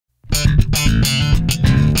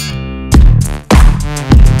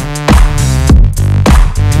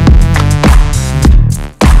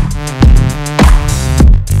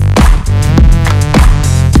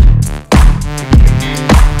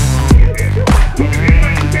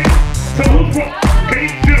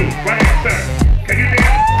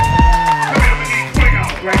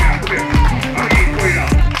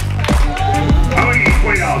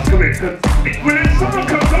When that song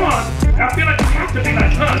comes on, I feel like you have to be like,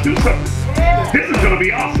 do something. This is gonna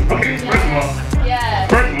be awesome. Okay, first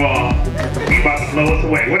of all, you about to blow us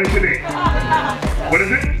away. What is your name? What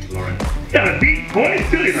is it? Lawrence. You got a deep voice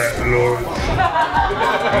too. You're like, Lawrence.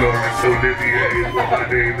 Lawrence Olivier is what my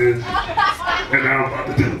name is. And now I'm about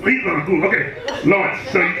to do. He's gonna do. Okay, Lawrence.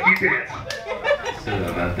 So you dance. So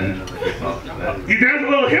about that, you dance a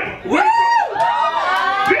little hip. Woo!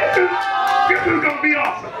 This is gonna be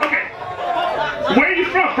awesome. Okay. Where are you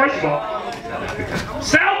from, first of all?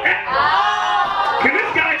 South Africa. Can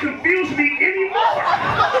this guy confuse me anymore?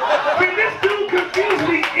 Can this dude confuse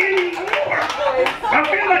me anymore? I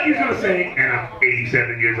feel like he's gonna say, and I'm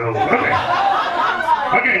 87 years old. Okay.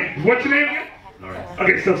 Okay, what's your name again?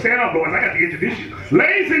 Okay, so stand up, boys. I got to introduce you.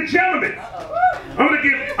 Ladies and gentlemen, I'm gonna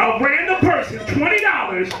give a random person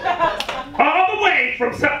 $20 all the way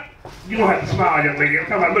from South. You don't have to smile, young lady. Every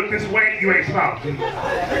time I look this way, you ain't smiling.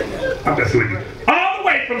 I'm just with you. All the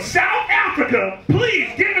way from South Africa, please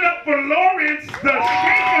give it up for Lawrence the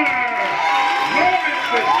Shaker. Lawrence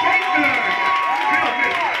the Shaker.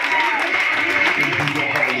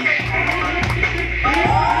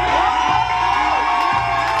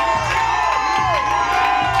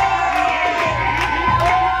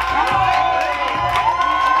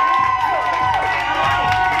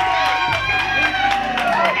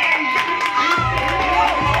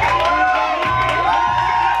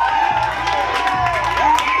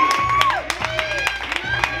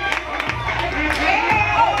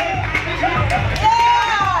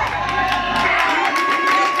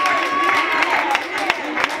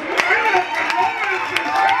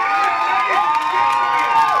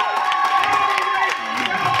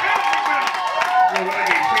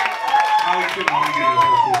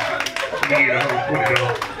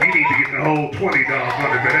 You need to get the whole $20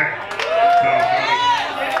 money for that.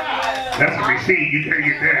 That's a receipt. You can't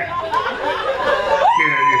get that.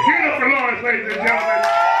 Yeah. Give it up for Lawrence, ladies and gentlemen.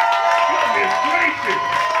 Goodness gracious.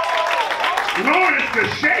 Lawrence the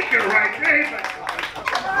Shaker right there.